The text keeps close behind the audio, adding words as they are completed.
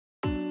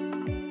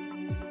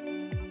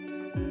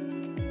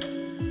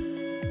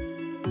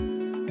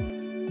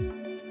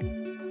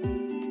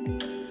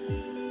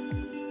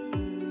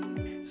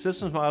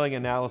Systems modeling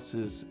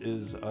analysis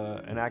is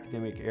an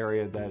academic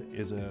area that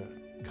is a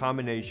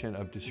combination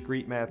of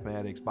discrete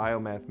mathematics,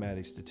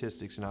 biomathematics,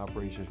 statistics, and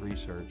operations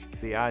research.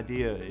 The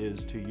idea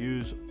is to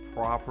use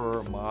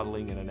proper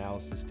modeling and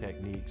analysis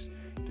techniques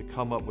to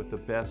come up with the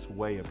best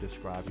way of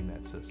describing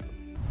that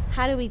system.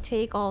 How do we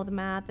take all the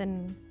math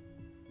and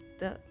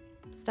the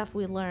stuff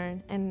we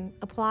learn and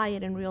apply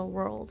it in real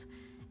world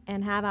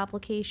and have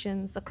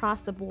applications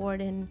across the board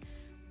in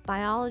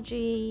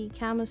biology,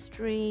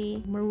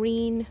 chemistry,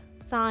 marine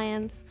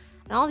science,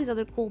 and all these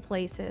other cool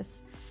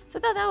places. So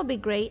that would be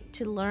great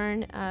to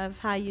learn of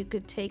how you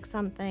could take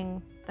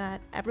something that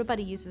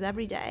everybody uses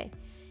every day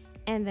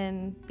and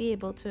then be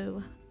able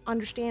to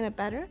understand it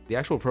better. The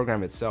actual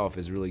program itself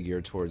is really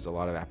geared towards a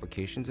lot of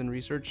applications in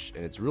research,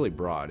 and it's really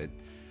broad. It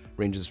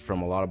ranges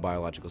from a lot of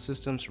biological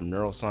systems, from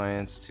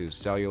neuroscience to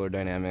cellular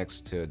dynamics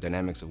to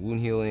dynamics of wound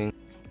healing.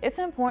 It's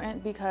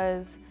important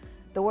because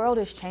the world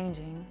is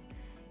changing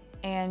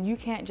and you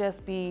can't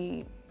just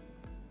be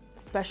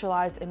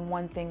specialized in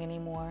one thing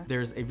anymore.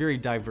 There's a very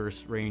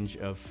diverse range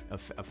of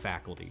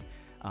faculty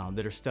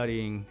that are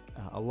studying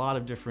a lot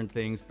of different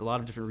things, a lot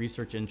of different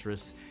research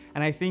interests,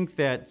 and I think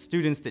that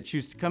students that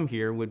choose to come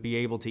here would be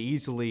able to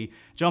easily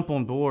jump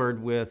on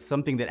board with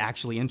something that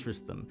actually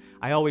interests them.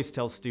 I always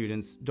tell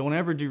students, don't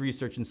ever do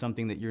research in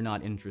something that you're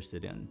not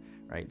interested in,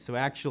 right? So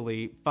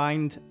actually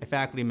find a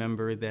faculty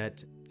member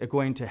that are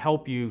going to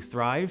help you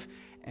thrive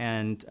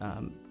and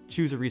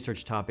choose a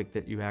research topic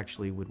that you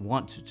actually would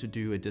want to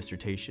do a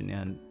dissertation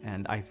in,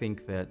 and I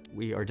think that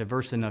we are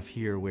diverse enough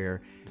here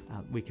where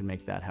we can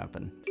make that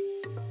happen.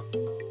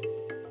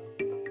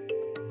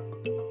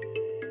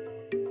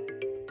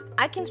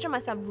 I consider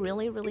myself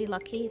really, really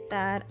lucky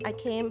that I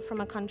came from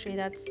a country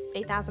that's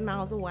 8,000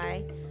 miles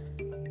away.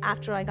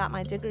 After I got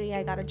my degree,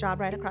 I got a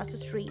job right across the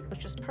street,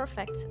 which was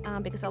perfect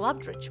because I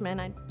loved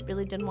Richmond. I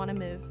really didn't want to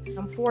move.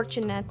 I'm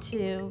fortunate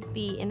to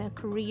be in a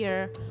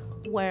career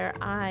where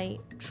I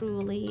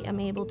truly am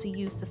able to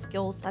use the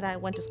skills that I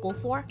went to school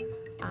for,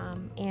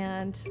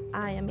 and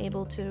I am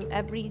able to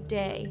every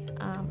day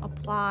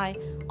apply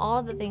all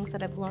of the things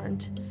that I've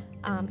learned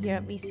here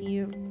at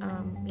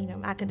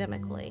VCU,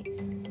 academically,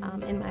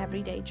 in my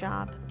everyday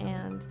job,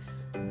 and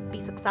be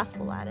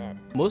successful at it.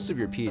 Most of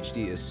your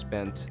Ph.D. is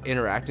spent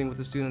interacting with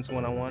the students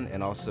one-on-one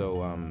and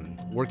also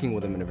working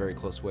with them in a very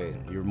close way.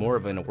 You're more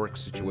of in a work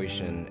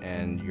situation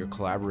and you're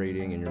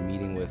collaborating and you're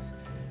meeting with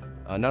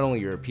not only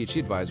your Ph.D.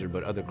 advisor,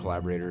 but other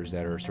collaborators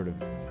that are sort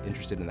of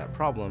interested in that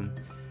problem.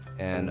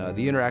 And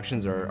the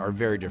interactions are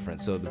very different,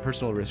 so the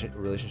personal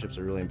relationships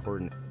are really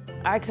important.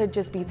 I could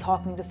just be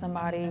talking to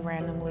somebody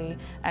randomly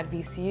at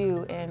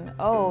VCU and,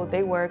 oh,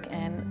 they work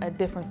in a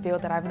different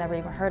field that I've never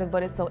even heard of,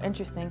 but it's so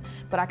interesting.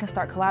 But I can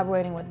start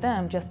collaborating with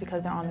them just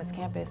because they're on this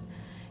campus,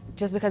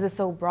 just because it's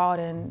so broad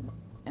and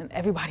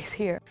everybody's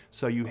here.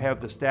 So you have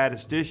the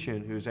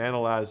statistician who's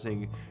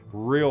analyzing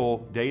real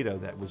data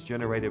that was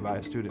generated by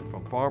a student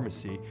from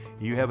pharmacy.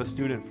 You have a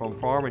student from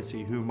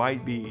pharmacy who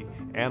might be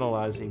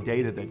analyzing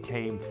data that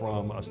came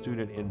from a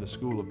student in the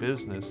School of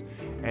Business,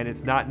 and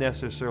it's not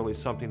necessarily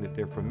something that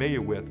they're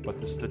familiar with,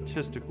 but the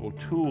statistical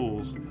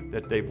tools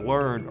that they've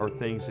learned are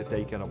things that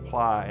they can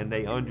apply, and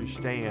they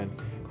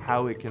understand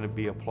how it can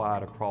be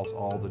applied across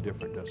all the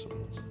different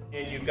disciplines.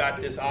 And you've got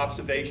this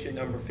observation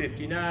number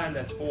 59,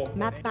 that's 4.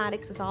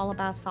 Mathematics is all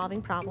about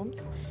solving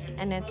problems,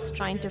 and it's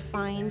trying to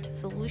find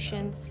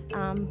solutions,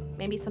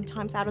 maybe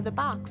sometimes out of the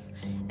box,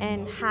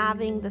 and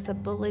having this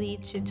ability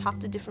to talk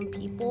to different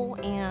people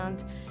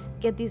and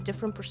get these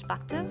different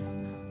perspectives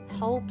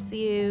helps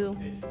you,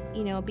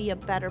 be a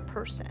better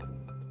person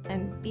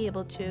and be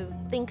able to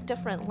think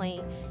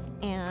differently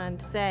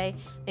and say,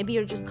 maybe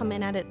you're just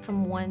coming at it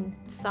from one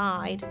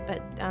side,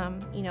 but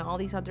all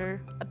these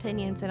other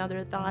opinions and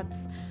other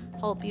thoughts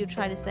help you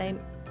try to say,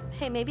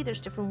 hey, maybe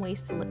there's different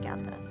ways to look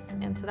at this.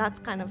 And so that's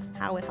kind of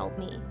how it helped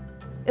me.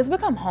 It's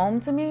become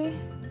home to me.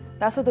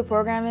 That's what the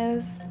program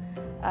is.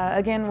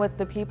 Again, with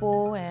the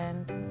people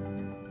and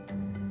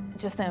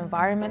just the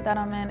environment that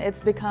I'm in,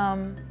 it's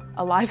become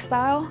a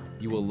lifestyle.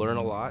 You will learn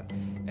a lot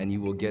and you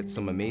will get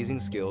some amazing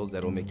skills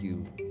that will make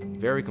you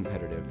very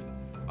competitive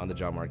on the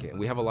job market. And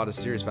we have a lot of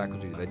serious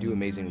faculty that do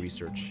amazing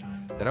research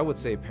that I would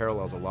say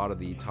parallels a lot of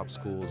the top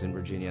schools in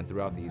Virginia and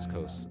throughout the East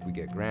Coast. We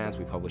get grants,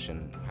 we publish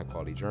in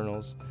high-quality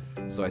journals.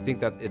 So I think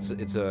that it's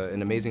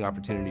an amazing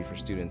opportunity for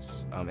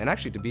students, and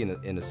actually to be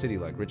in a city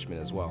like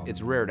Richmond as well.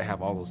 It's rare to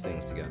have all those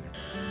things together.